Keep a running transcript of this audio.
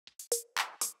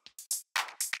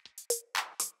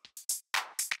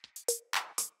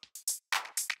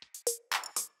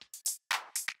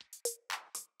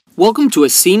Welcome to a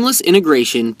seamless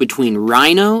integration between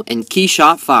Rhino and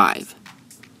KeyShot 5.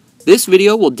 This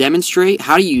video will demonstrate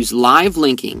how to use live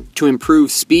linking to improve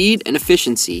speed and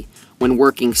efficiency when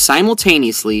working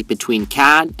simultaneously between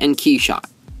CAD and KeyShot.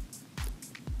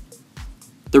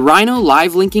 The Rhino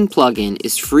live linking plugin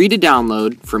is free to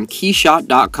download from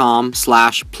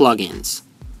keyshot.com/plugins.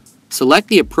 Select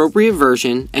the appropriate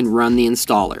version and run the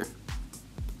installer.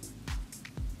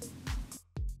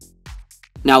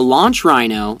 Now launch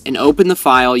Rhino and open the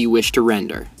file you wish to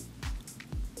render.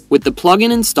 With the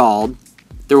plugin installed,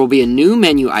 there will be a new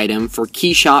menu item for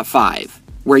KeyShot 5,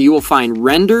 where you will find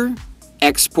Render,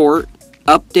 Export,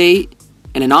 Update,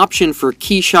 and an option for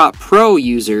KeyShot Pro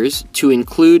users to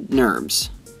include NURBS.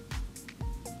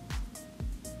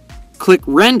 Click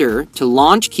Render to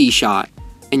launch KeyShot,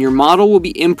 and your model will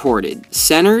be imported,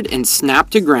 centered, and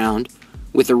snapped to ground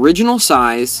with original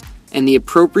size and the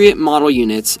appropriate model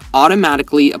units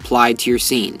automatically applied to your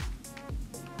scene.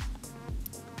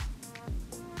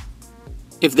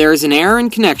 If there is an error in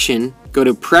connection, go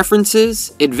to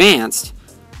Preferences, Advanced,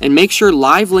 and make sure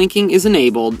live linking is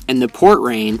enabled and the port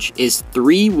range is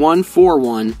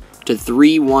 3141 to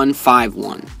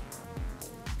 3151.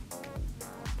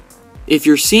 If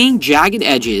you're seeing jagged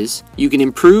edges, you can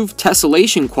improve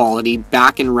tessellation quality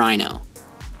back in Rhino.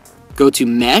 Go to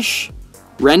Mesh,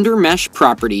 Render Mesh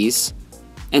Properties,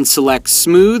 and select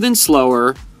Smooth and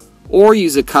Slower, or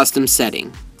use a custom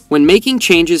setting. When making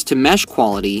changes to mesh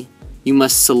quality, you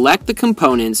must select the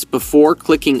components before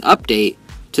clicking Update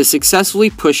to successfully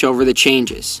push over the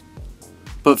changes.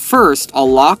 But first,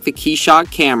 I'll lock the KeyShot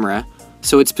camera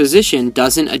so its position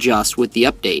doesn't adjust with the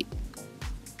update.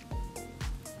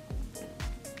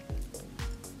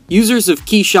 Users of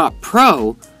KeyShot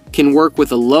Pro can work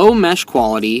with a low mesh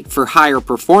quality for higher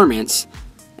performance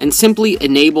and simply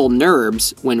enable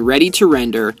NURBS when ready to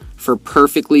render for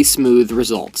perfectly smooth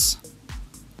results.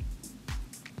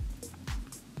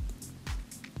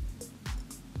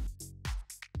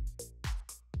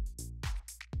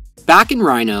 Back in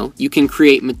Rhino, you can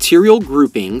create material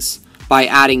groupings by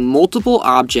adding multiple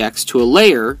objects to a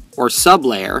layer or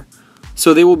sublayer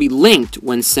so they will be linked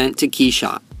when sent to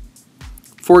KeyShot.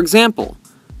 For example,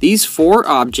 these 4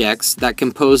 objects that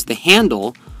compose the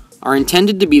handle are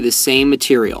intended to be the same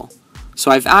material, so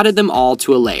I've added them all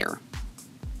to a layer.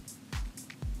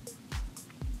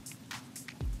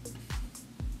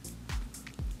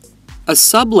 A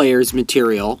sublayer's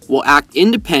material will act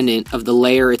independent of the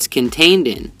layer it's contained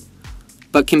in,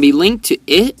 but can be linked to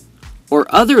it or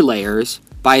other layers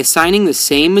by assigning the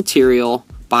same material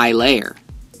by layer.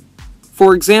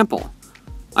 For example,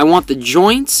 I want the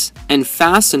joints and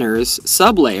fasteners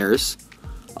sublayers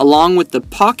along with the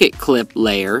pocket clip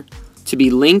layer to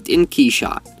be linked in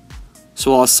KeyShot,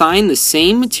 so I'll assign the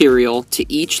same material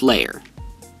to each layer.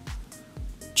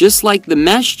 Just like the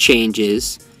mesh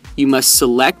changes, you must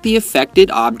select the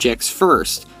affected objects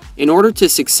first in order to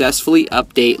successfully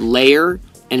update layer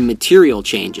and material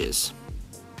changes.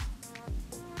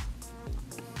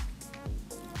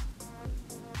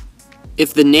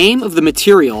 If the name of the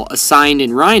material assigned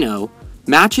in Rhino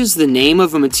matches the name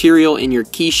of a material in your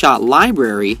KeyShot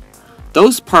library,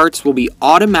 those parts will be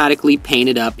automatically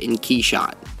painted up in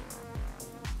KeyShot.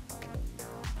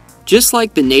 Just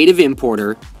like the native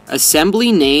importer,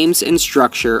 assembly names and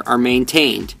structure are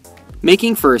maintained,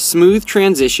 making for a smooth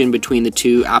transition between the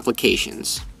two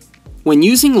applications. When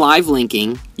using live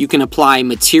linking, you can apply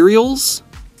materials,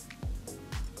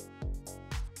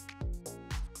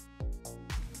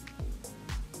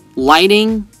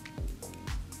 lighting,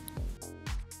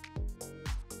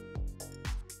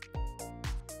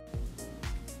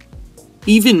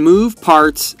 even move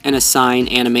parts and assign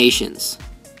animations.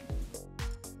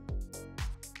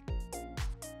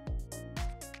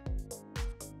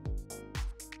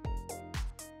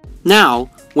 Now,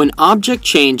 when object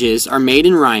changes are made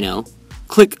in Rhino,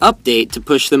 click Update to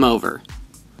push them over.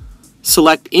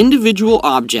 Select individual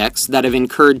objects that have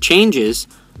incurred changes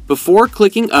before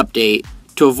clicking Update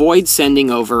to avoid sending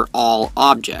over all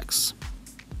objects.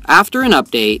 After an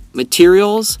update,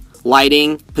 materials,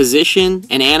 lighting, position,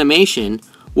 and animation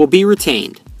will be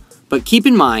retained, but keep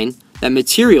in mind that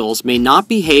materials may not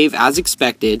behave as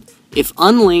expected if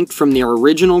unlinked from their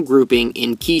original grouping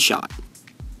in KeyShot.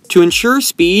 To ensure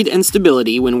speed and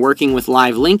stability when working with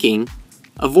live linking,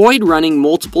 avoid running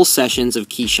multiple sessions of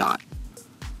KeyShot.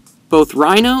 Both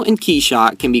Rhino and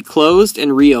KeyShot can be closed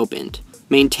and reopened,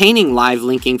 maintaining live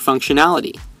linking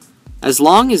functionality, as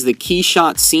long as the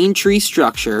KeyShot scene tree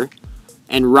structure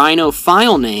and Rhino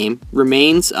file name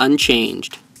remains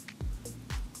unchanged.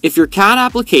 If your CAD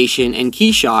application and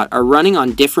KeyShot are running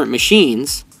on different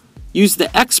machines, Use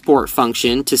the export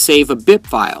function to save a BIP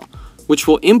file, which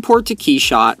will import to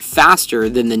KeyShot faster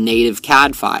than the native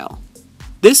CAD file.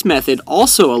 This method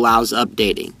also allows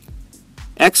updating.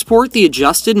 Export the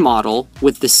adjusted model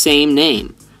with the same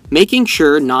name, making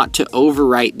sure not to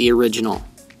overwrite the original.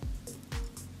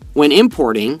 When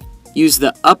importing, use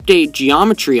the Update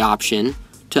Geometry option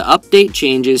to update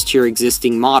changes to your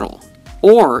existing model.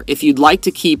 Or, if you'd like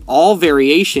to keep all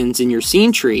variations in your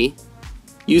scene tree,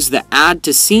 use the Add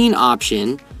to Scene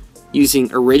option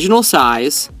using original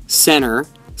size, center,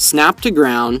 snap to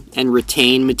ground, and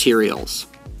retain materials.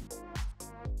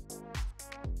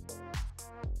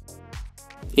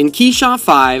 In KeyShot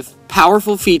 5,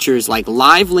 powerful features like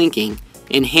live linking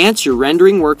enhance your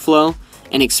rendering workflow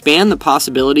and expand the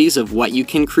possibilities of what you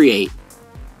can create.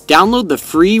 Download the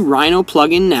free Rhino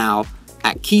plugin now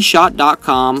at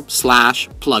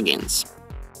keyshot.com/plugins.